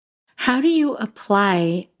How do you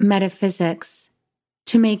apply metaphysics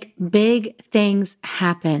to make big things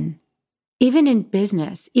happen, even in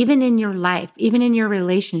business, even in your life, even in your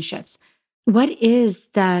relationships? What is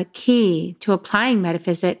the key to applying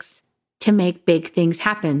metaphysics to make big things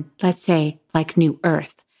happen? Let's say like New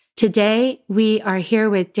Earth. Today, we are here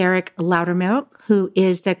with Derek Loudermilk, who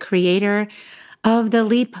is the creator of the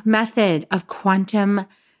LEAP method of quantum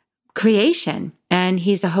creation. And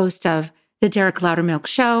he's a host of the Derek Loudermilk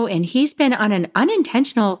Show. And he's been on an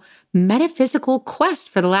unintentional metaphysical quest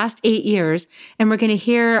for the last 8 years. And we're going to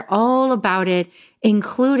hear all about it,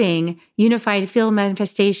 including unified field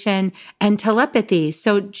manifestation and telepathy.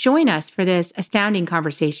 So join us for this astounding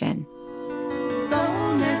conversation.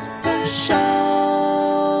 Soul Nectar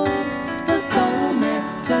Show, the Soul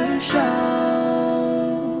Nectar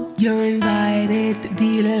Show. You're invited,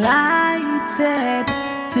 delighted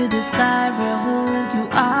to discover who you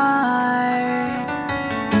are.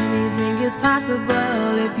 Anything is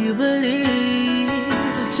possible if you believe.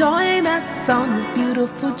 So join us on this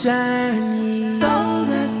beautiful journey. Soul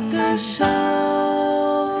Nectar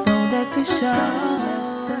Show. Soul Nectar Show.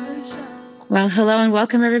 Well, hello and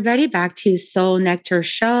welcome everybody back to Soul Nectar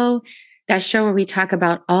Show, that show where we talk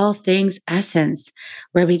about all things essence,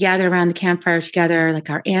 where we gather around the campfire together like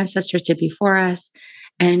our ancestors did before us,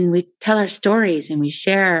 and we tell our stories and we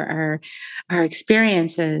share our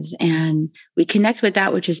experiences and we connect with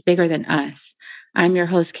that which is bigger than us. I'm your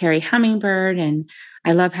host, Carrie Hummingbird, and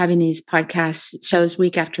I love having these podcast shows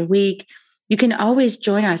week after week. You can always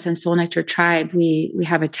join us on Soul Nectar Tribe. We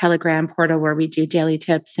have a Telegram portal where we do daily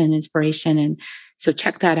tips and inspiration. And so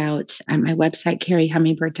check that out at my website,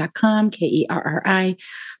 carriehummingbird.com, Kerri,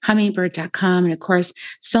 hummingbird.com. And of course,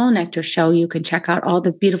 Soul Nectar Show, you can check out all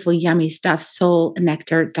the beautiful, yummy stuff,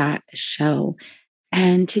 soulnectar.show.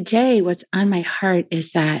 And today, what's on my heart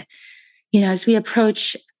is that, as we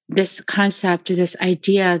approach this concept or this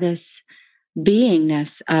idea, this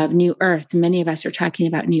beingness of New Earth, many of us are talking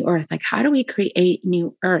about New Earth. Like, how do we create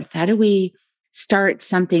New Earth? How do we start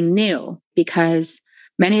something new? Because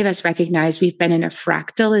many of us recognize we've been in a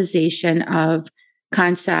fractalization of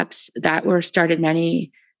concepts that were started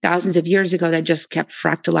many thousands of years ago that just kept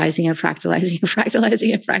fractalizing and fractalizing and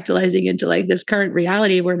fractalizing and fractalizing into like this current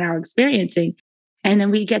reality we're now experiencing. And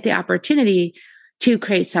then we get the opportunity to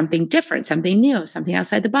create something different, something new, something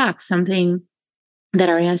outside the box, something that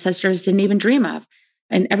our ancestors didn't even dream of.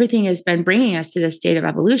 And everything has been bringing us to this state of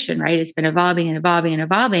evolution, right? It's been evolving and evolving and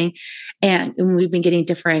evolving. And we've been getting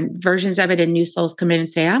different versions of it, and new souls come in and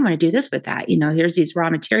say, I want to do this with that. Here's these raw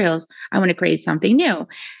materials. I want to create something new.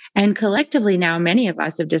 And collectively now, many of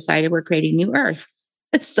us have decided we're creating New Earth.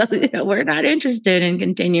 So, we're not interested in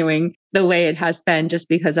continuing the way it has been just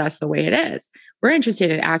because that's the way it is. We're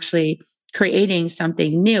interested in actually creating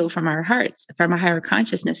something new from our hearts, from a higher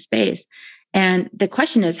consciousness space. And the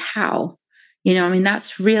question is how?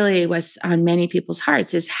 That's really what's on many people's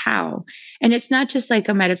hearts is how. And it's not just like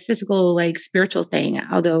a metaphysical, like spiritual thing,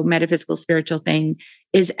 although metaphysical spiritual thing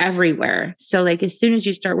is everywhere. So like as soon as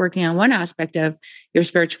you start working on one aspect of your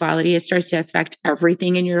spirituality, it starts to affect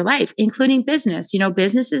everything in your life, including business.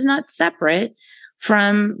 Business is not separate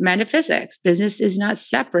from metaphysics. Business is not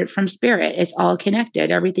separate from spirit. It's all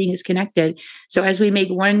connected. Everything is connected. So as we make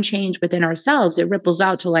one change within ourselves, it ripples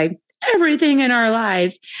out to like everything in our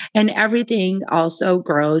lives, and everything also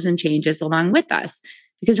grows and changes along with us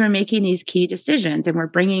because we're making these key decisions and we're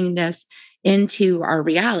bringing this into our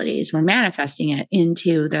realities. We're manifesting it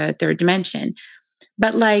into the third dimension.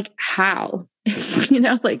 But like how?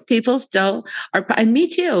 Like people still are, and me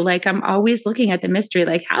too, like I'm always looking at the mystery,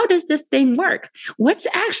 like how does this thing work? What's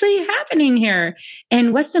actually happening here?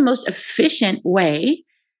 And what's the most efficient way?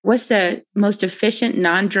 What's the most efficient,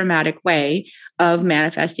 non-dramatic way of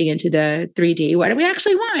manifesting into the 3D? What do we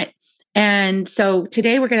actually want? And so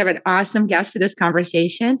today we're going to have an awesome guest for this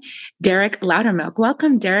conversation, Derek Loudermilk.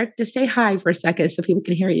 Welcome, Derek. Just say hi for a second so people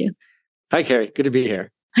can hear you. Hi, Carrie. Good to be here.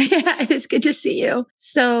 Yeah, it's good to see you.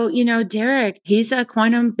 So, Derek, he's a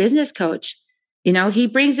quantum business coach. He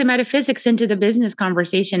brings the metaphysics into the business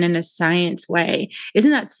conversation in a science way. Isn't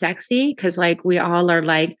that sexy? Because like we all are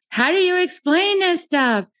like, how do you explain this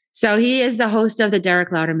stuff? So he is the host of the Derek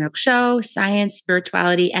Loudermilk Show, Science,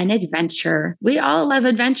 Spirituality, and Adventure. We all love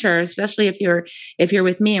adventure, especially if you're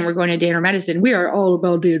with me and we're going to Dana Medicine. We are all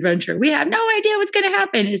about the adventure. We have no idea what's going to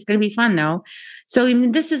happen. It's going to be fun though. So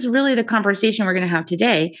this is really the conversation we're going to have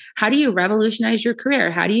today. How do you revolutionize your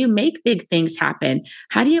career? How do you make big things happen?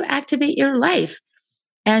 How do you activate your life?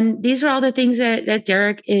 And these are all the things that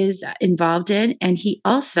Derek is involved in. And he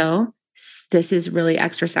also, this is really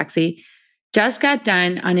extra sexy, just got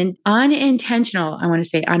done on an unintentional, I want to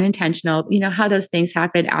say unintentional, you know how those things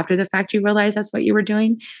happen after the fact you realize that's what you were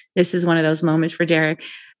doing? This is one of those moments for Derek.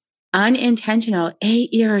 Unintentional,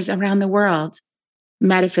 8 years around the world,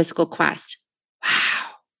 metaphysical quest. Wow.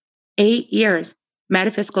 8 years,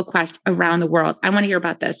 metaphysical quest around the world. I want to hear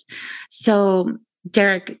about this. So,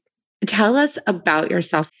 Derek, tell us about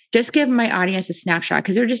yourself. Just give my audience a snapshot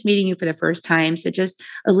because they're just meeting you for the first time. So, just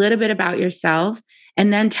a little bit about yourself,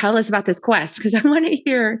 and then tell us about this quest because I want to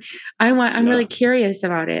hear. I'm really curious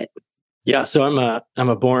about it. Yeah. So I'm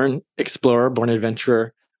a born explorer, born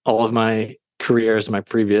adventurer. All of my careers, my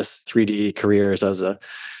previous 3D careers, I was a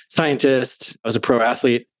scientist, I was a pro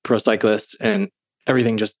athlete, pro cyclist, and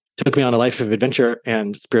everything just took me on a life of adventure,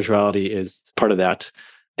 and spirituality is part of that.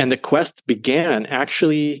 And the quest began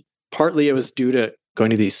actually, partly it was due to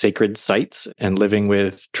going to these sacred sites and living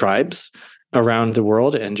with tribes around the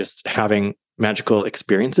world and just having magical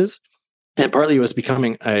experiences. And partly it was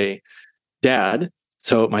becoming a dad.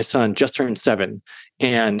 So my son just turned 7,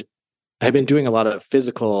 and I've been doing a lot of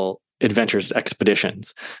physical adventures,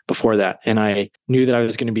 expeditions before that. And I knew that I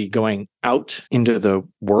was going to be going out into the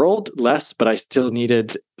world less, but I still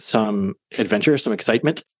needed some adventure, some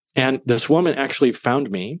excitement. And this woman actually found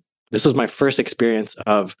me. This was my first experience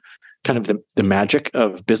of kind of the magic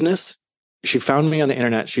of business. She found me on the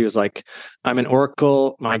internet. She was like, I'm an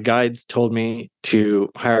oracle. My guides told me to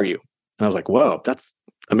hire you. And I was like, whoa, that's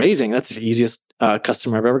amazing. That's the easiest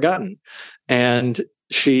customer I've ever gotten. And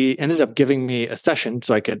she ended up giving me a session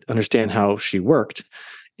so I could understand how she worked.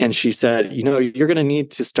 And she said, you know, you're going to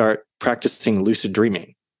need to start practicing lucid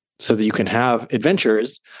dreaming so that you can have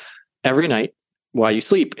adventures every night while you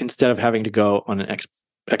sleep instead of having to go on an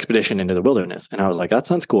expedition into the wilderness. And I was like, that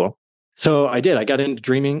sounds cool. So I did. I got into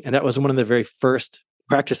dreaming, and that was one of the very first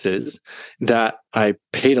practices that I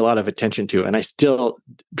paid a lot of attention to. And I still,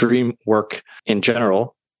 dream work in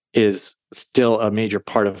general is still a major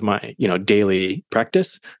part of my, daily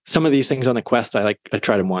practice. Some of these things on the quest, I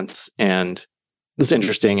tried them once and it was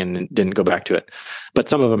interesting and didn't go back to it. But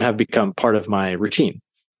some of them have become part of my routine,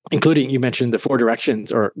 including, you mentioned the 4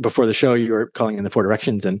 directions, or before the show, you were calling in the 4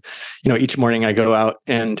 directions. And, each morning I go out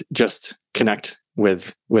and just connect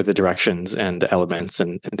with the directions and the elements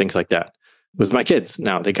and things like that. With my kids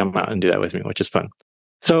now, they come out and do that with me, which is fun.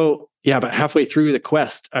 So yeah, but halfway through the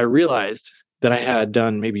quest, I realized that I had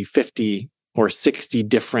done maybe 50 or 60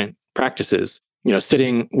 different practices,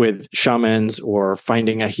 sitting with shamans or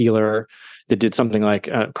finding a healer that did something like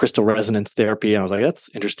crystal resonance therapy. And I was like, that's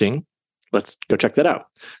interesting. Let's go check that out.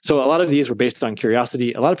 So a lot of these were based on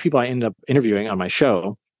curiosity. A lot of people I ended up interviewing on my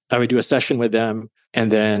show, I would do a session with them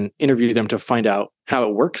and then interview them to find out how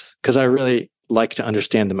it works. Because I really like to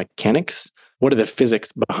understand the mechanics. What are the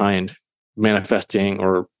physics behind manifesting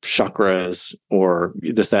or chakras or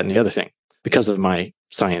this, that, and the other thing? Because of my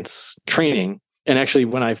science training. And actually,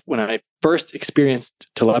 when I first experienced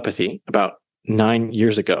telepathy about 9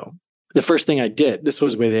 years ago, the first thing I did, this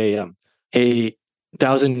was with a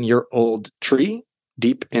 1,000-year-old tree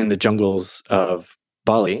deep in the jungles of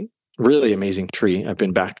Bali. Really amazing tree. I've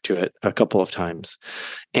been back to it a couple of times.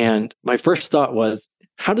 And my first thought was,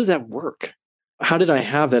 how did that work? How did I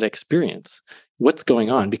have that experience? What's going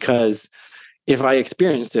on? Because if I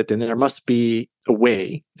experienced it, then there must be a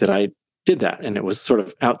way that I did that. And it was sort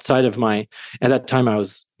of outside of at that time, I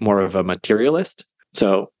was more of a materialist.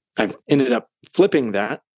 So I've ended up flipping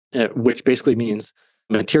that, which basically means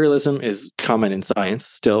materialism is common in science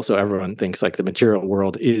still. So everyone thinks like the material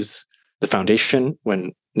world is the foundation,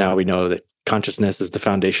 when now we know that consciousness is the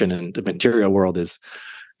foundation and the material world is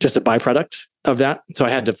just a byproduct of that. So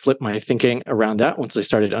I had to flip my thinking around that once I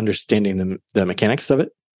started understanding the mechanics of it.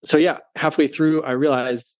 So yeah, halfway through, I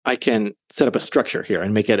realized I can set up a structure here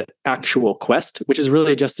and make it an actual quest, which is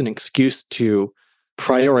really just an excuse to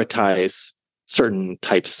prioritize certain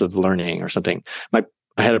types of learning or something. I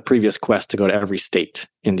had a previous quest to go to every state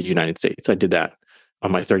in the United States. I did that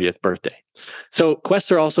on my 30th birthday. So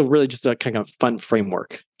quests are also really just a kind of fun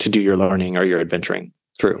framework to do your learning or your adventuring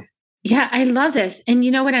through. Yeah, I love this. And you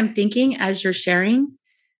know what I'm thinking as you're sharing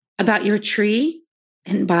about your tree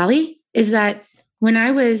in Bali is that when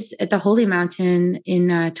I was at the Holy Mountain in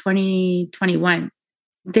 2021,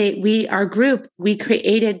 our group, we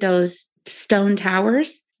created those stone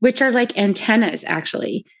towers, which are like antennas,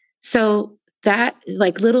 actually. So that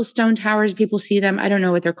like little stone towers, people see them. I don't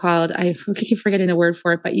know what they're called. I keep forgetting the word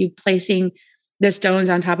for it, but you placing the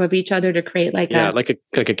stones on top of each other to create like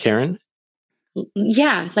a cairn.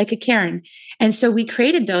 Yeah, like a cairn. And so we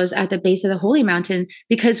created those at the base of the Holy Mountain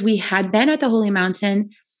because we had been at the Holy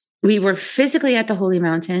Mountain. We were physically at the Holy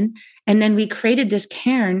Mountain. And then we created this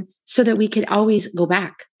cairn so that we could always go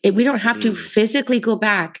back. We don't have to physically go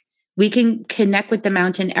back. We can connect with the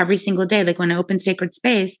mountain every single day. Like when I open sacred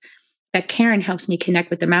space, that Karen helps me connect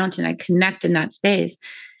with the mountain. I connect in that space.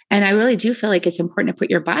 And I really do feel like it's important to put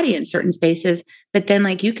your body in certain spaces, but then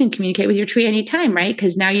like you can communicate with your tree anytime, right?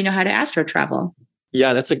 Because now you know how to astro travel.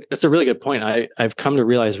 Yeah, that's a really good point. I've come to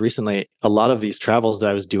realize recently a lot of these travels that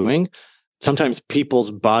I was doing, sometimes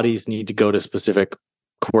people's bodies need to go to specific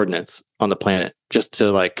coordinates on the planet just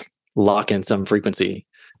to like lock in some frequency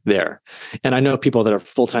there. And I know people that are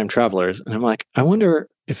full-time travelers, and I'm like, I wonder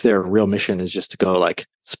if their real mission is just to go like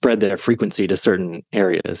spread their frequency to certain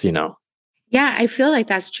areas, you know? Yeah, I feel like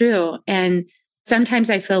that's true. And sometimes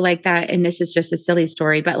I feel like that, and this is just a silly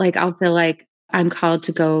story, but like I'll feel like I'm called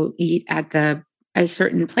to go eat at a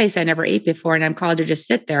certain place I never ate before, and I'm called to just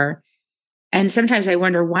sit there. And sometimes I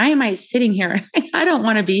wonder, why am I sitting here? I don't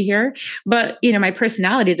want to be here, but my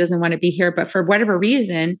personality doesn't want to be here. But for whatever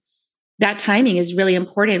reason, that timing is really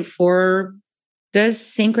important for the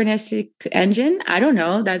synchronistic engine. I don't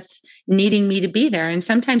know, that's needing me to be there. And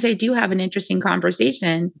sometimes I do have an interesting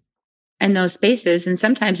conversation in those spaces. And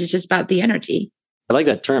sometimes it's just about the energy. I like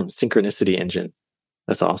that term, synchronicity engine.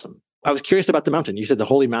 That's awesome. I was curious about the mountain. You said the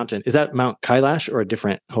holy mountain. Is that Mount Kailash or a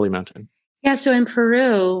different holy mountain? Yeah. So in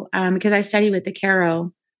Peru, because I study with the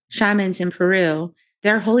Q'ero shamans in Peru,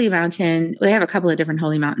 their holy mountain, they have a couple of different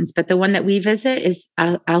holy mountains, but the one that we visit is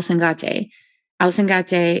Al Sangate. Al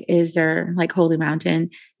Sangate is their like holy mountain.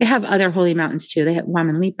 They have other holy mountains too. They have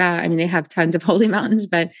Huamanlipa. I mean, they have tons of holy mountains,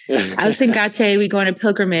 but Al Sangate, we go on a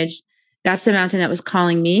pilgrimage. That's the mountain that was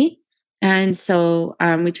calling me. And so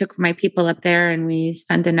we took my people up there and we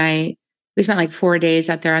spent the night. We spent like 4 days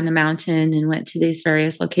up there on the mountain and went to these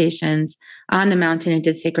various locations on the mountain and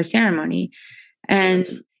did sacred ceremony. And,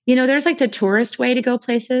 there's like the tourist way to go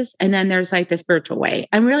places. And then there's like the spiritual way.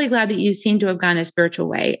 I'm really glad that you seem to have gone the spiritual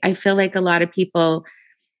way. I feel like a lot of people,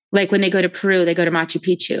 like when they go to Peru, they go to Machu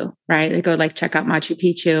Picchu, right? They go like check out Machu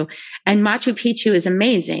Picchu. And Machu Picchu is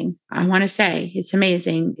amazing. I want to say it's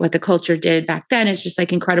amazing what the culture did back then. It's just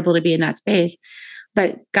like incredible to be in that space.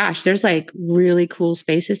 But gosh, there's like really cool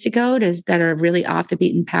spaces to go to that are really off the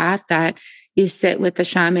beaten path that you sit with the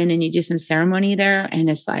shaman and you do some ceremony there. And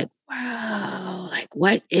it's like, wow, like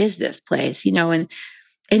what is this place? And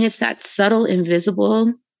it's that subtle,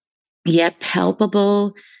 invisible, yet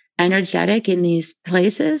palpable, energetic in these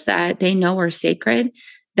places that they know are sacred,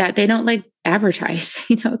 that they don't like advertise,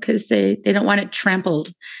 because they don't want it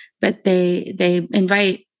trampled, but they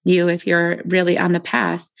invite you, if you're really on the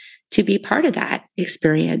path, to be part of that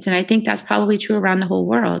experience. And I think that's probably true around the whole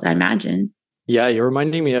world, I imagine. Yeah, you're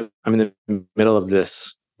reminding me of, I'm in the middle of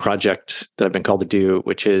this project that I've been called to do,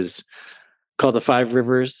 which is called the Five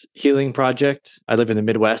Rivers Healing Project. I live in the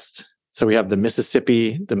Midwest. So we have the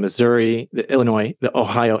Mississippi, the Missouri, the Illinois, the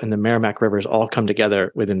Ohio, and the Merrimack rivers all come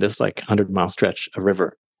together within this like 100-mile stretch of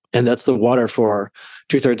river. And that's the water for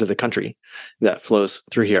 2/3 of the country that flows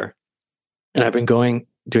through here. And I've been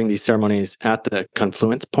doing these ceremonies at the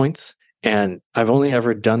confluence points. And I've only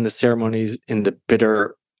ever done the ceremonies in the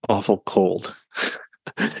bitter, awful cold.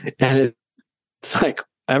 And it's like,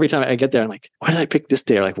 every time I get there, I'm like, why did I pick this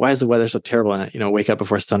day? Or like, why is the weather so terrible? And I, wake up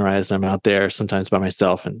before sunrise and I'm out there sometimes by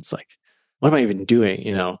myself. And it's like, what am I even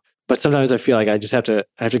doing? But sometimes I feel like I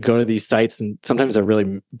have to go to these sites, and sometimes they're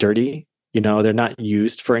really dirty. They're not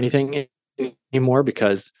used for anything anymore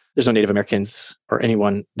because there's no Native Americans or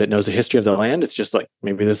anyone that knows the history of the land. It's just like,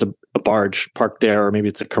 maybe there's a barge parked there, or maybe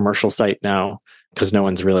it's a commercial site now because no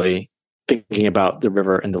one's really thinking about the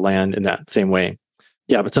river and the land in that same way.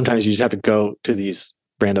 Yeah, but sometimes you just have to go to these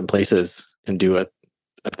random places and do a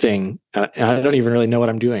thing. And I don't even really know what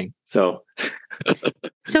I'm doing. So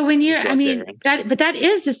when you're, that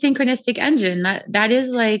is the synchronistic engine. That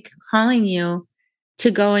is like calling you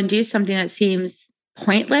to go and do something that seems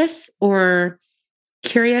pointless or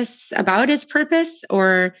curious about its purpose,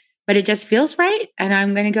 but it just feels right. And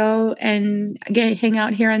I'm going to go and hang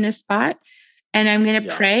out here on this spot. And I'm going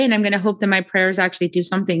to pray, and I'm going to hope that my prayers actually do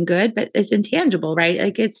something good, but it's intangible, right?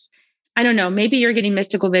 Like I don't know, maybe you're getting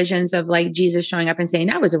mystical visions of like Jesus showing up and saying,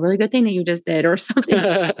 that was a really good thing that you just did or something.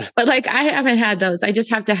 But like, I haven't had those. I just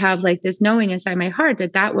have to have like this knowing inside my heart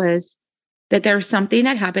that there was something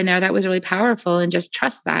that happened there that was really powerful, and just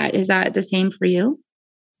trust that. Is that the same for you?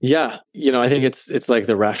 Yeah. I think it's like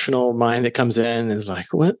the rational mind that comes in and is like,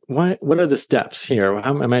 what are the steps here?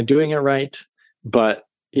 Am I doing it right? But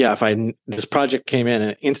yeah, this project came in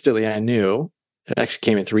and instantly I knew. It actually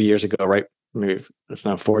came in 3 years ago, right? Maybe it's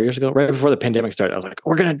now 4 years ago, right before the pandemic started. I was like,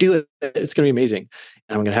 we're going to do it. It's going to be amazing.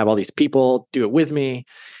 And I'm going to have all these people do it with me.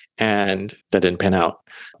 And that didn't pan out.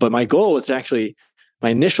 But my goal was to actually, my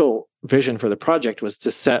initial vision for the project was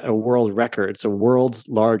to set a world record. So world's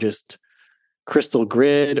largest crystal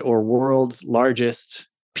grid or world's largest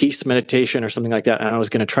peace meditation or something like that. And I was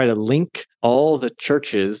going to try to link all the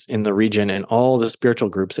churches in the region and all the spiritual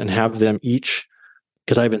groups and have them each,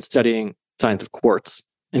 because I've been studying science of quartz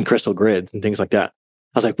and crystal grids and things like that.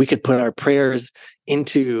 I was like, we could put our prayers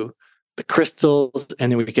into the crystals,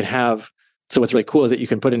 and then we could have, so what's really cool is that you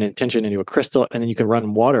can put an intention into a crystal and then you can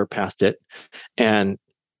run water past it. And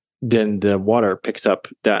then the water picks up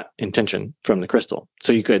that intention from the crystal.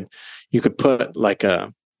 So you could put like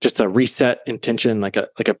just a reset intention, like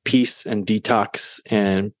a peace and detox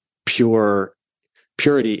and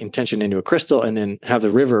purity intention into a crystal, and then have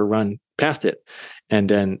the river run past it. And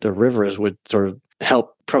then the rivers would sort of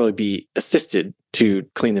help probably be assisted to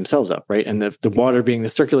clean themselves up, right? And the water being the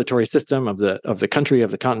circulatory system of the country,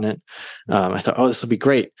 of the continent. I thought, oh, this will be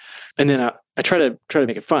great. And then I try to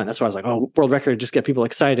make it fun. That's why I was like, oh, world record, just get people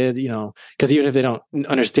excited, because even if they don't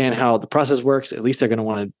understand how the process works, at least they're going to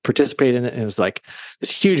want to participate in it. And it was like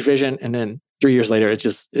this huge vision. And then 3 years later, it's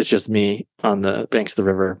just me on the banks of the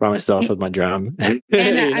river by myself with my drum. And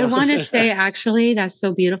I want to say, actually, that's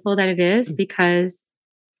so beautiful that it is, because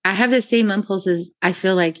I have the same impulses. I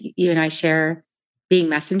feel like you and I share, being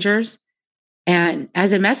messengers. And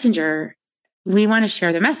as a messenger, we want to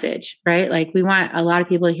share the message, right? Like, we want a lot of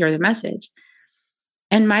people to hear the message.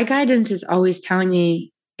 And my guidance is always telling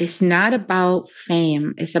me it's not about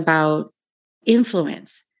fame, it's about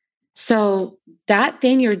influence. So that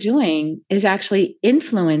thing you're doing is actually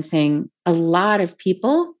influencing a lot of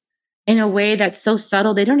people in a way that's so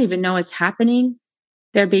subtle, they don't even know it's happening.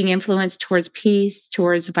 They're being influenced towards peace,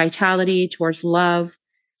 towards vitality, towards love.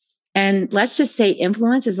 And let's just say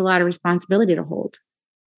influence is a lot of responsibility to hold,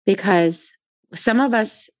 because some of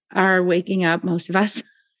us are waking up, most of us,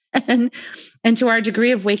 and to our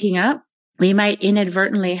degree of waking up, we might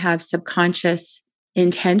inadvertently have subconscious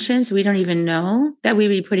intentions we don't even know that we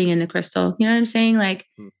be putting in the crystal. You know what I'm saying? Like,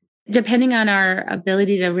 depending on our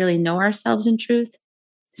ability to really know ourselves in truth.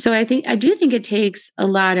 So I do think it takes a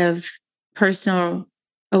lot of personal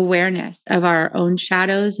awareness of our own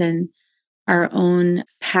shadows and our own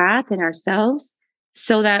path and ourselves,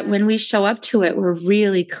 so that when we show up to it, we're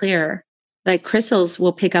really clear. Like, crystals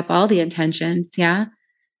will pick up all the intentions. Yeah.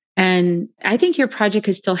 And I think your project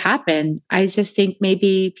could still happen. I just think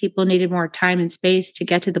maybe people needed more time and space to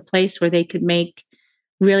get to the place where they could make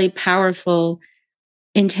really powerful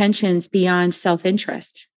intentions beyond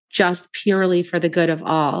self-interest, just purely for the good of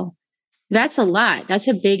all. That's a lot. That's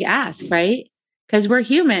a big ask, right? Because we're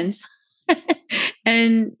humans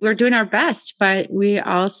and we're doing our best, but we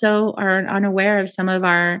also are unaware of some of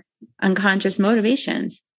our unconscious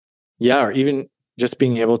motivations. Yeah, or even just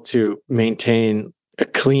being able to maintain a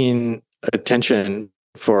clean attention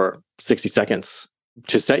for 60 seconds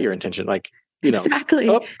to set your intention. Like, exactly.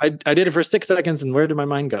 Oh, I did it for 6 seconds, and where did my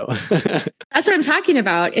mind go? That's what I'm talking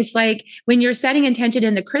about. It's like when you're setting intention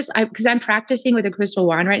in the crystal, because I'm practicing with a crystal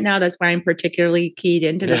wand right now. That's why I'm particularly keyed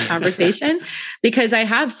into this conversation, because I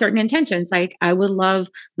have certain intentions. Like, I would love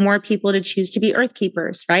more people to choose to be earth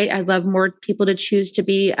keepers, right? I'd love more people to choose to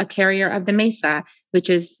be a carrier of the mesa, which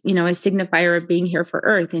is, a signifier of being here for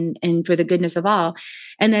earth and for the goodness of all.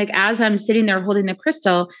 And like, as I'm sitting there holding the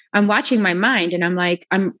crystal, I'm watching my mind, and I'm like,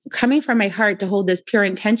 I'm coming from my heart to hold this pure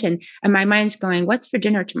intention. And my mind's going, what's for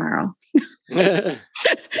dinner tomorrow? And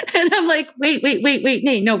I'm like, wait,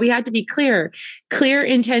 Nate, no, we have to be clear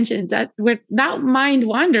intentions, that we're not mind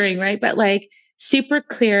wandering, right? But like super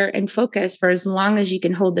clear and focused for as long as you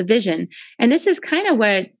can hold the vision. And this is kind of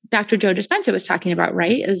what Dr. Joe Dispenza was talking about,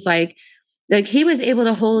 right? Is like he was able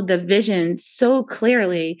to hold the vision so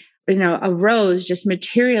clearly, a rose just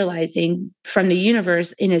materializing from the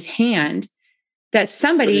universe in his hand, that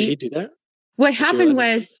somebody... Did he do that? What happened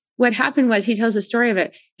was he tells a story of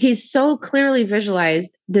it. He so clearly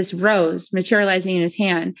visualized this rose materializing in his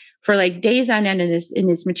hand for like days on end in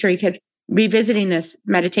this material. He kept revisiting this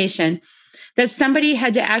meditation, that somebody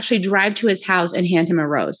had to actually drive to his house and hand him a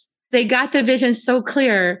rose. They got the vision so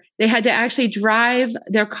clear, they had to actually drive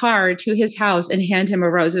their car to his house and hand him a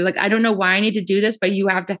rose. They're like, I don't know why I need to do this, but you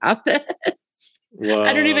have to have this. Whoa.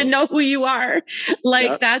 I don't even know who you are.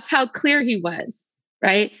 Like, That's how clear he was,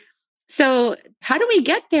 right? So how do we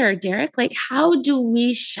get there, Derek? Like, how do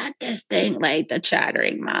we shut this thing, like the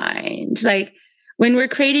chattering mind? Like, when we're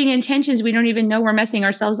creating intentions, we don't even know we're messing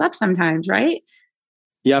ourselves up sometimes, right?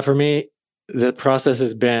 Yeah, for me, the process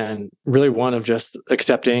has been really one of just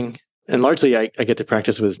accepting, and largely I get to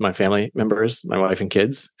practice with my family members, my wife and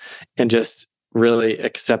kids, and just really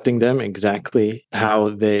accepting them exactly how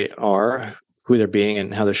they are, who they're being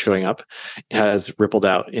and how they're showing up has rippled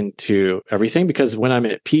out into everything. Because when I'm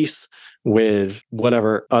at peace with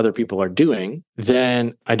whatever other people are doing,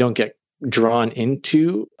 then I don't get drawn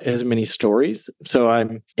into as many stories. So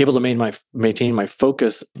I'm able to maintain my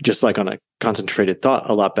focus just like on a concentrated thought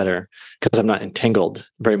a lot better because I'm not entangled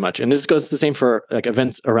very much. And this goes the same for like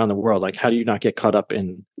events around the world. Like, how do you not get caught up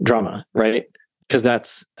in drama, right? Because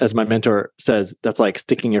that's, as my mentor says, that's like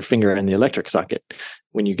sticking your finger in the electric socket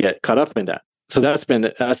when you get caught up in that. So that's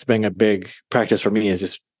been a big practice for me, is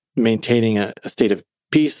just maintaining a state of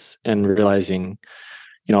peace and realizing,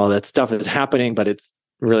 all that stuff is happening, but it's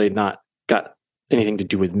really not got anything to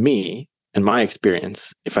do with me and my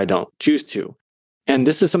experience if I don't choose to. And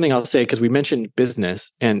this is something I'll say because we mentioned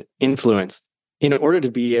business and influence. In order to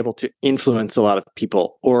be able to influence a lot of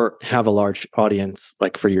people or have a large audience,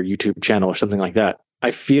 like for your YouTube channel or something like that, I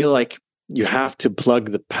feel like you have to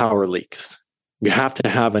plug the power leaks. You have to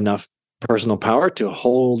have enough personal power to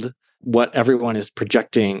hold what everyone is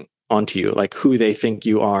projecting onto you, like who they think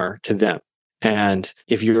you are to them. And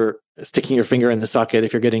if you're sticking your finger in the socket,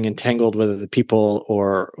 if you're getting entangled with the people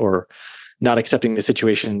or not accepting the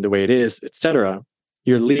situation the way it is, etc.,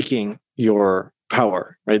 you're leaking your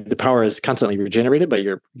power, right? The power is constantly regenerated, but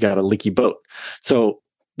you got a leaky boat. So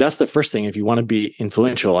that's the first thing. If you want to be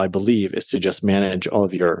influential, I believe, is to just manage all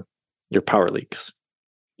of your power leaks.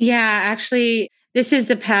 Yeah, actually, this is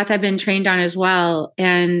the path I've been trained on as well.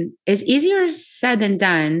 And it's easier said than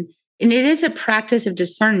done. And it is a practice of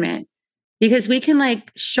discernment, because we can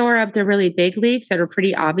like shore up the really big leaks that are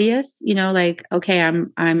pretty obvious, like, okay,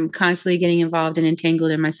 I'm constantly getting involved and entangled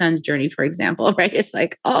in my son's journey, for example, right? It's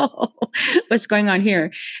like, oh, what's going on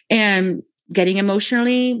here? And getting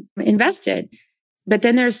emotionally invested. But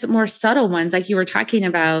then there's more subtle ones, like you were talking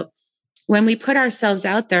about, when we put ourselves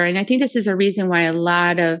out there. And I think this is a reason why a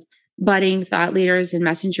lot of budding thought leaders and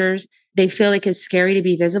messengers, they feel like it's scary to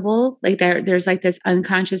be visible. Like there's like this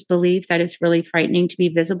unconscious belief that it's really frightening to be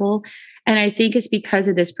visible. And I think it's because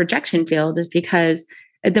of this projection field, is because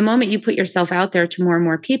at the moment you put yourself out there to more and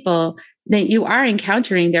more people, then you are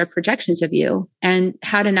encountering their projections of you, and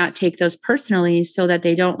how to not take those personally so that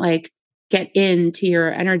they don't like get into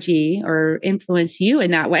your energy or influence you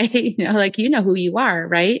in that way. Like, who you are,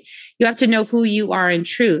 right? You have to know who you are in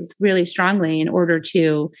truth really strongly in order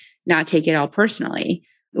to not take it all personally.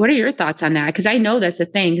 What are your thoughts on that? Because I know that's a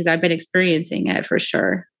thing, because I've been experiencing it for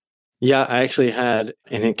sure. Yeah, I actually had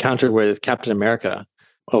an encounter with Captain America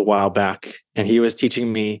a while back, and he was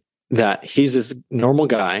teaching me that he's this normal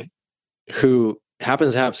guy who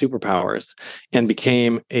happens to have superpowers and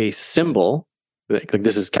became a symbol. Like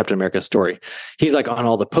this is Captain America's story. He's like on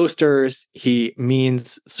all the posters. He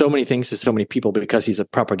means so many things to so many people because he's a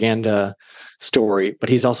propaganda story, but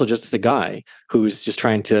he's also just a guy who's just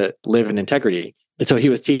trying to live in integrity. And so he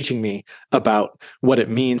was teaching me about what it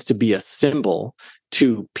means to be a symbol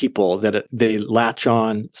to people, that they latch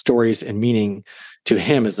on stories and meaning to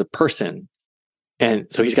him as a person. And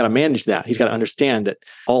so he's got to manage that. He's got to understand that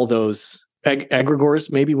all those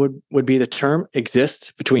egregores, maybe would be the term,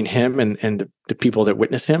 exist between him and the people that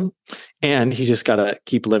witness him. And he's just got to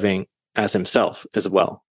keep living as himself as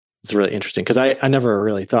well. It's really interesting because I never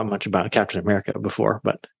really thought much about Captain America before,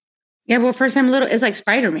 but. Yeah, well, for some it's like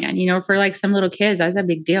Spider-Man, for like some little kids, that's a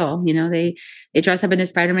big deal. They dress up in the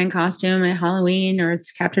Spider-Man costume at Halloween, or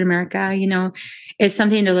it's Captain America, it's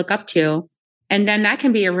something to look up to. And then that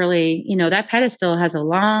can be a really, that pedestal has a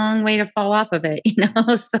long way to fall off of it,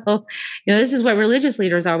 So, this is what religious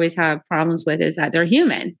leaders always have problems with, is that they're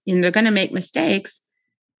human and they're going to make mistakes,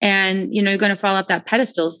 and, you're going to fall off that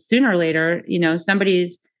pedestal sooner or later.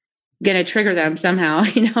 Somebody's going to trigger them somehow,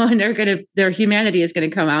 and their humanity is going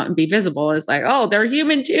to come out and be visible. It's like, oh, they're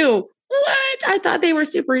human too. What? I thought they were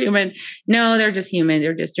superhuman. No, they're just human.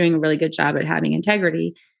 They're just doing a really good job at having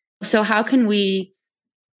integrity. So how can we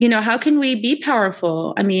be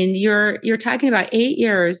powerful? I mean, you're talking about 8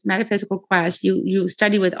 years metaphysical quest. You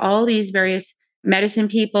study with all these various medicine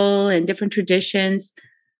people and different traditions.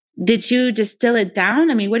 Did you distill it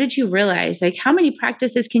down? I mean, what did you realize? Like, how many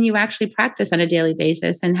practices can you actually practice on a daily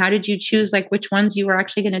basis? And how did you choose like which ones you were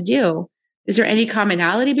actually going to do? Is there any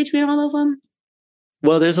commonality between all of them?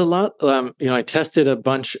 Well, there's a lot. I tested a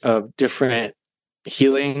bunch of different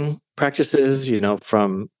healing practices,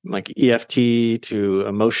 from like EFT to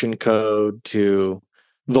emotion code to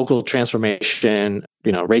vocal transformation,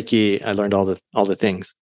 Reiki. I learned all the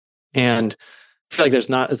things. And I feel like there's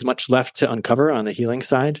not as much left to uncover on the healing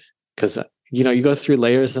side, because you go through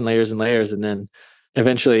layers and layers and layers, and then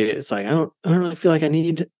eventually it's like I don't really feel like I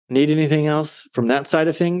need anything else from that side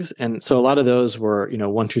of things. And so a lot of those were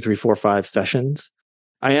 1, 2, 3, 4, 5 sessions.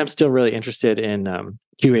 I am still really interested in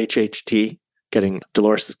QHHT, getting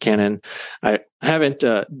Dolores' Cannon. I haven't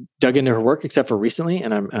dug into her work except for recently,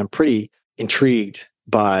 and I'm pretty intrigued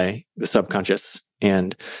by the subconscious.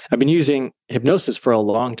 And I've been using hypnosis for a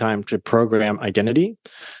long time to program identity.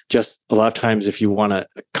 Just a lot of times, if you want to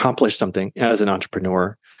accomplish something as an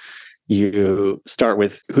entrepreneur, you start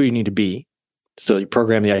with who you need to be. So you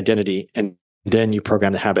program the identity, and then you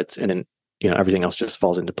program the habits, and then everything else just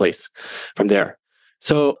falls into place from there.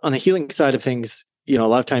 So on the healing side of things, a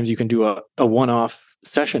lot of times you can do a one-off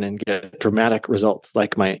session and get dramatic results.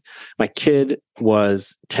 Like my kid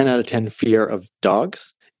was 10 out of 10 fear of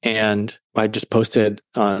dogs. And I just posted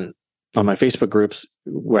on my Facebook groups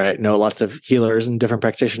where I know lots of healers and different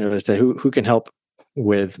practitioners say who can help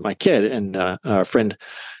with my kid. And a friend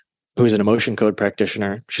who is an emotion code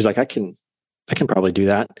practitioner, she's like, I can probably do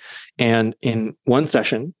that. And in one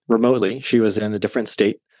session remotely, she was in a different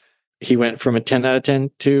state. He went from a 10 out of 10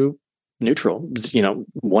 to neutral,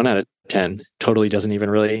 1 out of 10, totally doesn't even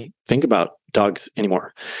really think about dogs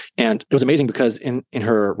anymore. And it was amazing because in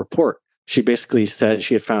her report, she basically said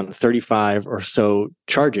she had found 35 or so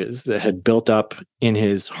charges that had built up in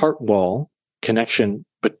his heart wall connection,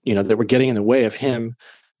 but that were getting in the way of him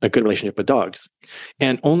a good relationship with dogs.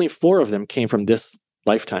 And only 4 of them came from this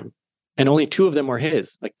lifetime. And only 2 of them were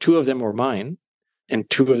his. Like 2 of them were mine, and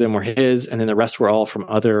 2 of them were his, and then the rest were all from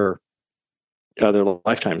other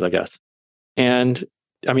lifetimes, I guess. And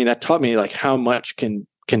I mean, that taught me like how much can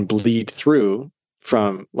bleed through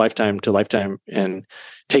from lifetime to lifetime and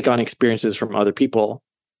take on experiences from other people.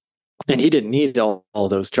 And he didn't need all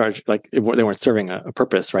those charges, like they weren't serving a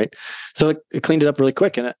purpose, right? So it cleaned it up really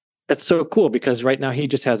quick. And that's so cool because right now he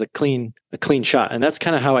just has a clean shot. And that's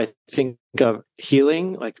kind of how I think of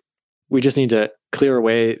healing. Like we just need to clear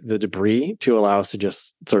away the debris to allow us to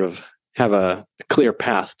just sort of have a clear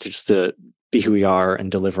path to just to be who we are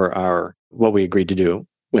and deliver what we agreed to do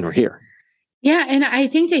when we're here. Yeah. And I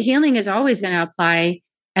think the healing is always going to apply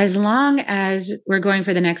as long as we're going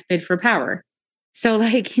for the next bid for power. So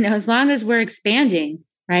like, as long as we're expanding,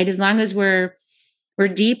 right? As long as we're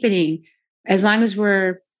deepening, as long as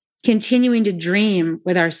we're continuing to dream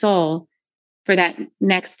with our soul for that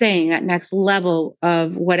next thing, that next level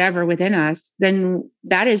of whatever within us, then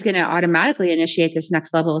that is going to automatically initiate this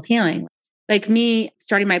next level of healing. Like me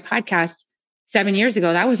starting my podcast 7 years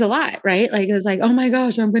ago, that was a lot, right? Like, it was like, oh my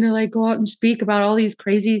gosh, I'm going to like go out and speak about all these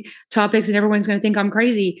crazy topics and everyone's going to think I'm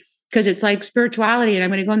crazy because it's like spirituality and I'm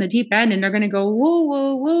going to go in the deep end and they're going to go, woo,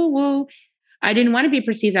 woo, woo, woo. I didn't want to be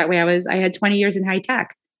perceived that way. I had 20 years in high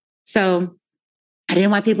tech. So I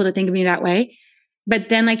didn't want people to think of me that way. But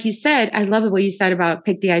then, like you said, I love what you said about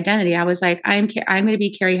pick the identity. I was like, I'm going to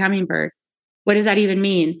be Carrie Hummingbird. What does that even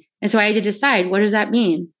mean? And so I had to decide, what does that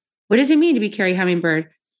mean? What does it mean to be Carrie Hummingbird?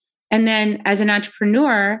 And then as an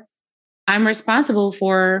entrepreneur, I'm responsible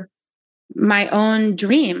for my own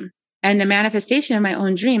dream and the manifestation of my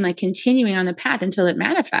own dream, like continuing on the path until it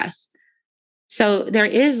manifests. So there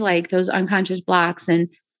is like those unconscious blocks. And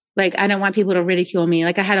like, I don't want people to ridicule me.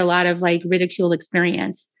 Like I had a lot of like ridicule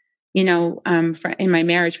experience, in my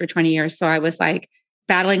marriage for 20 years. So I was like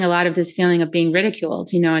battling a lot of this feeling of being ridiculed,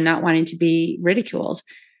 and not wanting to be ridiculed.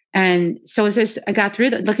 And so I got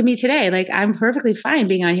through that. Look at me today. Like I'm perfectly fine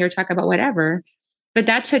being on here, talk about whatever, but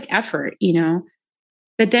that took effort,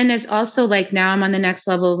 But then there's also like, now I'm on the next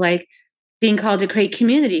level of like being called to create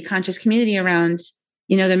community, conscious community around,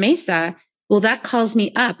 the Mesa. Well, that calls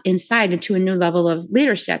me up inside into a new level of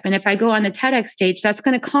leadership. And if I go on the TEDx stage, that's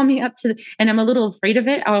going to call me up and I'm a little afraid of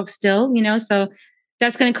it. I'll still, so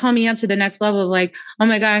that's going to call me up to the next level of like, oh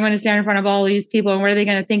my God, I'm going to stand in front of all these people and what are they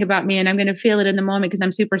going to think about me? And I'm going to feel it in the moment because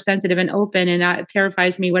I'm super sensitive and open and that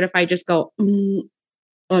terrifies me. What if I just go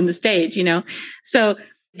on the stage, So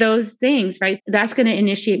those things, right? That's going to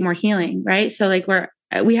initiate more healing, right? So like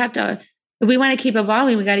we have to, if we want to keep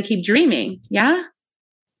evolving, we got to keep dreaming. Yeah.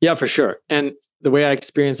 Yeah, for sure. And the way I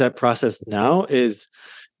experience that process now is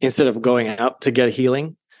instead of going out to get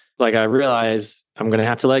healing, like I realize I'm going to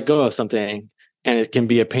have to let go of something. And it can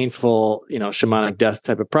be a painful, shamanic death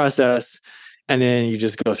type of process. And then you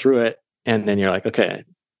just go through it. And then you're like, okay,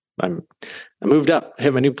 I moved up,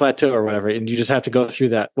 hit my new plateau or whatever. And you just have to go through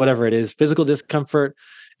that, whatever it is, physical discomfort,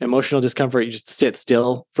 emotional discomfort. You just sit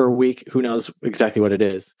still for a week. Who knows exactly what it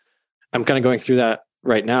is? I'm kind of going through that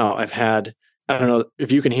right now. I've had, I don't know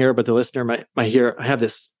if you can hear, but the listener might hear, I have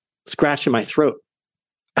this scratch in my throat.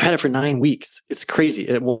 I had it for 9 weeks. It's crazy.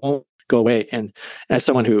 It won't go away. And as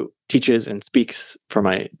someone who teaches and speaks for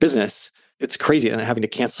my business, it's crazy. And having to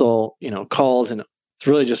cancel, calls, and it's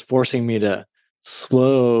really just forcing me to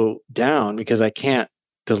slow down because I can't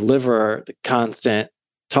deliver the constant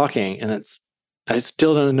talking. And I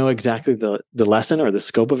still don't know exactly the lesson or the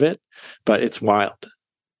scope of it, but it's wild.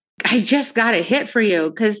 I just got a hit for you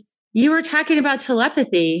because you were talking about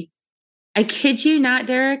telepathy. I kid you not,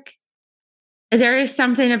 Derek. There is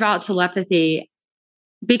something about telepathy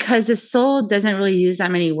because the soul doesn't really use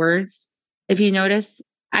that many words. If you notice,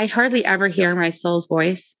 I hardly ever hear my soul's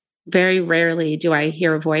voice. Very rarely do I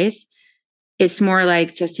hear a voice. It's more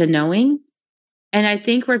like just a knowing. And I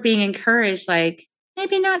think we're being encouraged, like,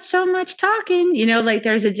 maybe not so much talking, like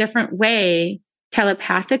there's a different way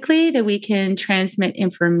telepathically that we can transmit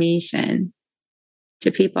information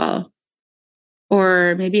to people.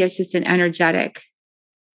 Or maybe it's just an energetic.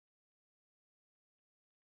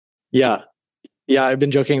 Yeah. Yeah. I've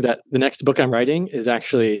been joking that the next book I'm writing is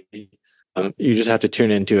actually, you just have to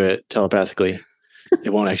tune into it telepathically.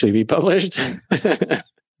 It won't actually be published.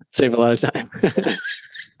 Save a lot of time.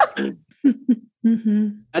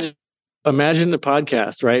 Mm-hmm. Imagine the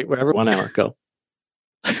podcast, right? Wherever 1 hour go.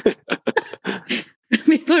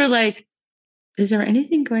 People are like, is there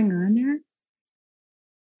anything going on there?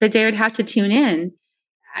 But they would have to tune in.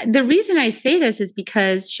 The reason I say this is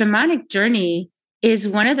because shamanic journey is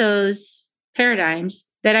one of those paradigms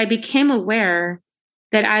that I became aware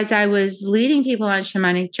that as I was leading people on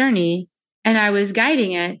shamanic journey and I was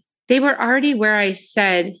guiding it, they were already where I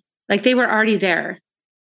said, like they were already there.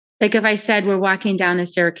 Like if I said, we're walking down the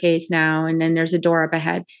staircase now, and then there's a door up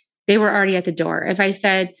ahead, they were already at the door. If I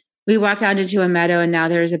said, we walk out into a meadow and now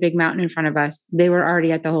there's a big mountain in front of us, they were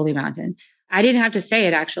already at the holy mountain. I didn't have to say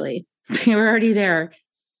it, actually. They were already there.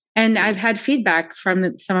 And I've had feedback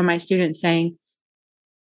from some of my students saying,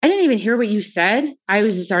 I didn't even hear what you said. I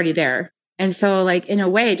was just already there. And so like, in a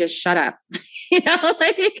way, just shut up,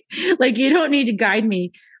 like you don't need to guide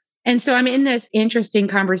me. And so I'm in this interesting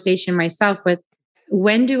conversation myself with,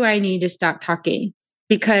 when do I need to stop talking?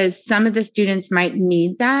 Because some of the students might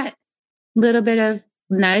need that little bit of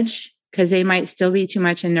nudge because they might still be too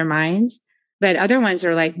much in their minds. But other ones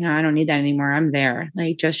are like, no, I don't need that anymore. I'm there.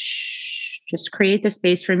 Like just create the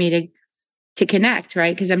space for me to connect,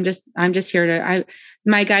 right? Because I'm just here to,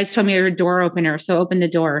 my guides told me you're a door opener. So open the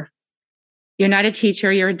door. You're not a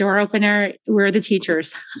teacher. You're a door opener. We're the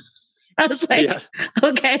teachers. I was like, yeah.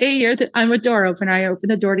 Okay, I'm a door opener. I open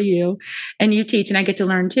the door to you and you teach and I get to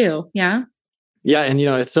learn too. Yeah. Yeah. And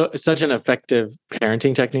it's such an effective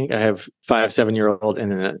parenting technique. I have 5-7-year-old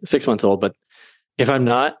and a 6-month-old, but if I'm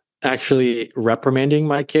not actually reprimanding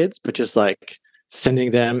my kids, but just like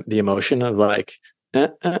sending them the emotion of like,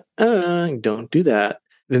 don't do that,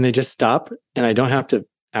 then they just stop and I don't have to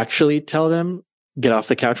actually tell them, get off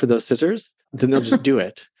the couch with those scissors, then they'll just do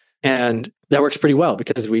it. And that works pretty well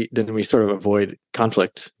because we sort of avoid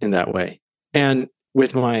conflict in that way. And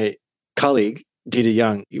with my colleague, Dita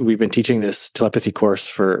Young, we've been teaching this telepathy course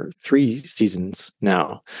for 3 seasons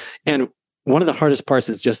now. And one of the hardest parts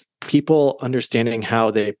is just people understanding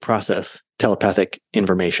how they process telepathic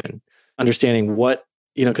information, understanding what,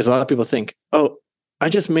 because a lot of people think, oh, I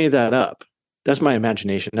just made that up. That's my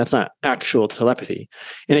imagination. That's not actual telepathy.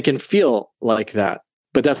 And it can feel like that,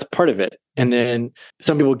 but that's part of it. And then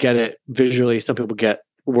some people get it visually. Some people get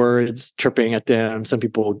words chirping at them. Some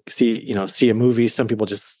people see a movie. Some people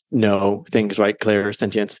just know things, right?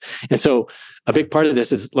 Clairsentience. And so a big part of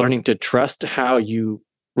this is learning to trust how you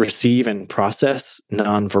receive and process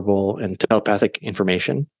nonverbal and telepathic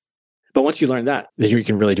information. But once you learn that, then you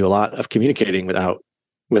can really do a lot of communicating without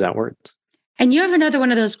words. And you have another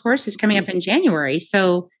one of those courses coming up in January.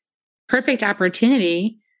 So perfect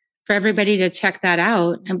opportunity for everybody to check that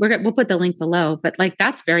out. And we'll put the link below, but like,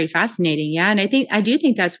 that's very fascinating. Yeah. And I do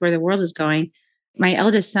think that's where the world is going. My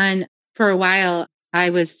eldest son, for a while,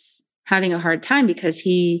 I was having a hard time because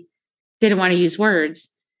he didn't want to use words.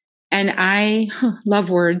 And I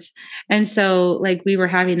love words. And so like we were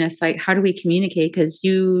having this, like, how do we communicate? Because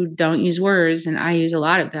you don't use words and I use a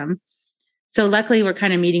lot of them. So luckily we're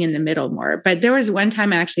kind of meeting in the middle more. But there was one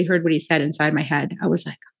time I actually heard what he said inside my head. I was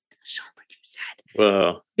like, I'm sure what you said.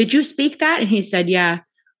 Whoa. Did you speak that? And he said, yeah.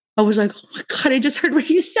 I was like, oh my God, I just heard what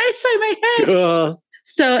you said inside my head.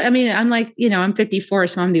 So, I mean, I'm like, I'm 54,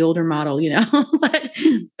 so I'm the older model,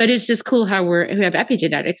 but it's just cool how we have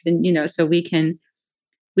epigenetics and, so we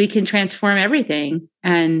can transform everything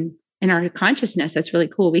and in our consciousness. That's really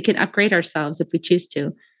cool. We can upgrade ourselves if we choose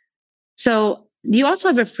to. So you also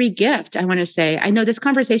have a free gift. I want to say, I know this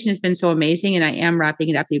conversation has been so amazing and I am wrapping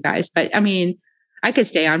it up, you guys, but I mean, I could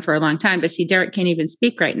stay on for a long time, but see, Derek can't even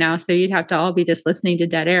speak right now. So you'd have to all be just listening to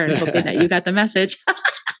dead air and hoping that you got the message.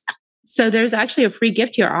 So there's actually a free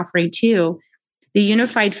gift you're offering too. The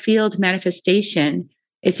Unified Field Manifestation.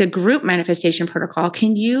 It's a group manifestation protocol.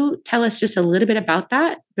 Can you tell us just a little bit about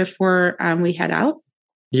that before we head out?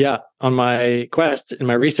 Yeah. On my quest, in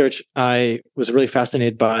my research, I was really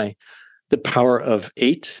fascinated by the power of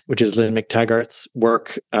 8, which is Lynn McTaggart's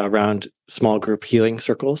work around small group healing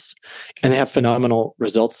circles. And they have phenomenal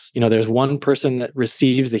results. There's one person that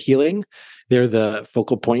receives the healing. They're the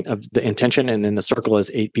focal point of the intention. And then the circle is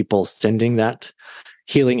 8 people sending that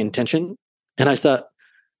healing intention. And I thought,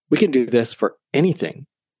 we could do this for anything.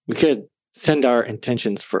 We could send our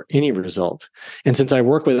intentions for any result. And since I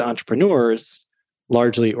work with entrepreneurs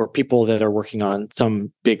largely, or people that are working on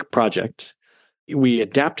some big project, we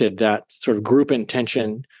adapted that sort of group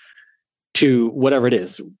intention to whatever it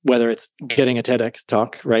is, whether it's getting a TEDx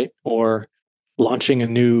talk, right? Or launching a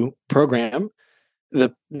new program.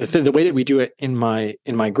 The way that we do it in my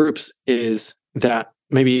groups is that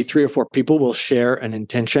maybe 3 or 4 people will share an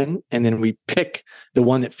intention, and then we pick the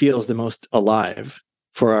one that feels the most alive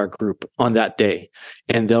for our group on that day,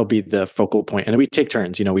 and they'll be the focal point. And we take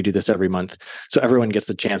turns. We do this every month, so everyone gets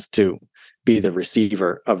the chance to be the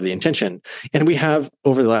receiver of the intention. And we have,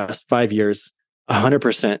 over the last 5 years,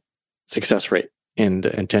 100% success rate in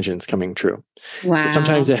the intentions coming true. Wow.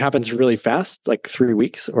 Sometimes it happens really fast, like 3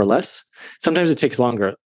 weeks or less. Sometimes it takes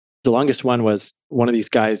longer. The longest one was one of these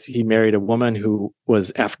guys. He married a woman who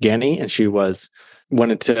was Afghani, and she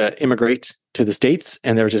wanted to immigrate to the States.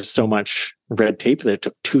 And there was just so much red tape that it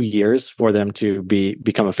took 2 years for them to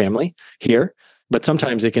become a family here. But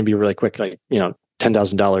sometimes it can be really quick, like,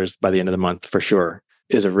 $10,000 by the end of the month for sure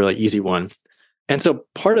is a really easy one. And so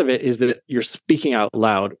part of it is that you're speaking out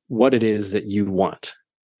loud what it is that you want.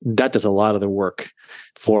 That does a lot of the work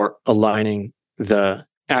for aligning the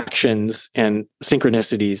actions and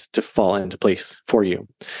synchronicities to fall into place for you.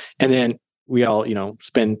 And then we all,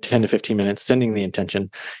 spend 10 to 15 minutes sending the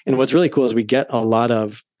intention. And what's really cool is we get a lot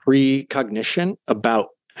of precognition about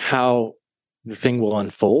how the thing will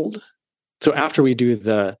unfold. So after we do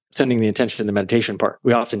the sending the intention, the meditation part,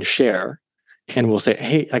 we often share, and we'll say,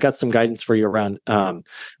 hey, I got some guidance for you around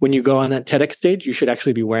when you go on that TEDx stage, you should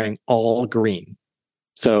actually be wearing all green.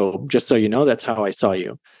 So just so you know, that's how I saw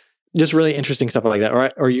you. Just really interesting stuff like that.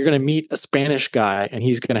 Or you're going to meet a Spanish guy and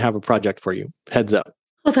he's going to have a project for you. Heads up.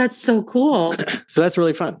 Oh, that's so cool. So that's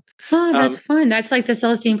really fun. Oh, that's fun. That's like the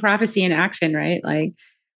Celestine prophecy in action, right? Like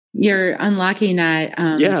you're unlocking that.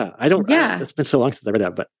 It's been so long since I read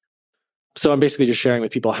that, but so I'm basically just sharing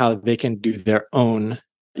with people how they can do their own,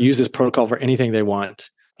 use this protocol for anything they want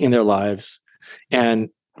in their lives. And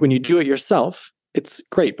when you do it yourself, it's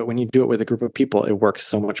great. But when you do it with a group of people, it works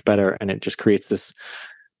so much better. And it just creates this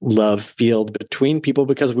love field between people,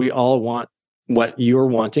 because we all want what you're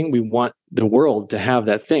wanting. We want the world to have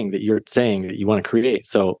that thing that you're saying that you want to create.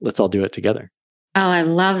 So let's all do it together. Oh, I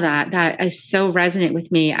love that. That is so resonant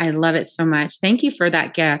with me. I love it so much. Thank you for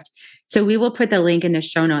that gift. So we will put the link in the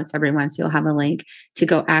show notes, everyone. So you'll have a link to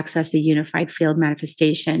go access the Unified Field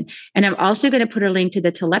Manifestation. And I'm also going to put a link to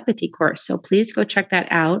the telepathy course. So please go check that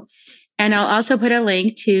out. And I'll also put a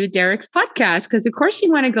link to Derek's podcast, because of course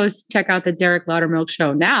you want to go check out the Derek Loudermilk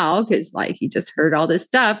show now, because like you just heard all this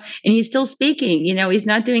stuff and he's still speaking. He's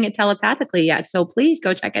not doing it telepathically yet. So please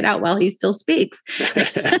go check it out while he still speaks.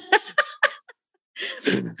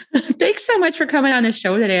 Thanks so much for coming on the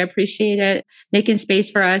show today. I appreciate it. Making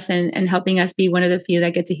space for us and helping us be one of the few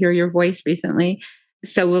that get to hear your voice recently.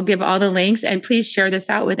 So we'll give all the links, and please share this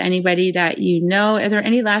out with anybody that you know. Are there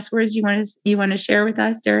any last words you want to share with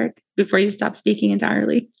us, Derek, before you stop speaking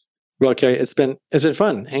entirely? Well, Carrie, it's been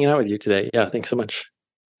fun hanging out with you today. Yeah, thanks so much.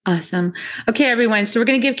 Awesome. Okay, everyone. So we're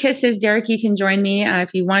going to give kisses. Derek, you can join me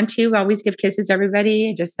if you want to. Always give kisses to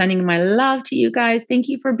everybody. Just sending my love to you guys. Thank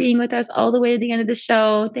you for being with us all the way to the end of the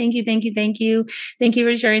show. Thank you, thank you, thank you. Thank you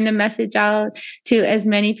for sharing the message out to as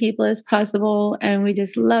many people as possible. And we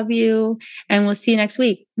just love you. And we'll see you next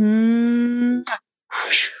week.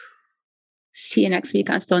 See you next week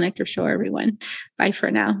on Soul Nectar Show, everyone. Bye for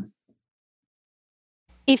now.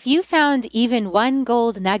 If you found even one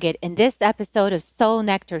gold nugget in this episode of Soul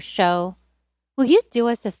Nectar Show, will you do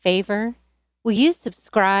us a favor? Will you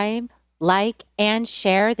subscribe, like, and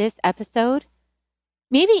share this episode?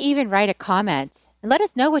 Maybe even write a comment and let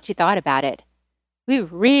us know what you thought about it. We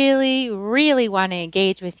really, really want to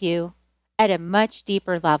engage with you at a much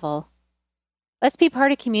deeper level. Let's be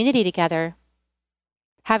part of community together.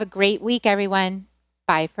 Have a great week, everyone.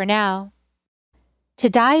 Bye for now. To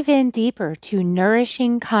dive in deeper to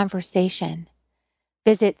nourishing conversation,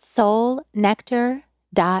 visit soulnectar.show.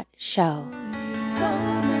 Soul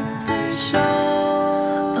Nectar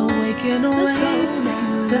Show. Awaken the Soul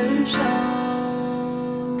Nectar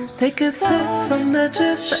Show. Take a sip from the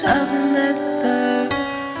drip of nectar,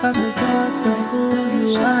 from the source of who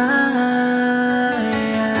you are.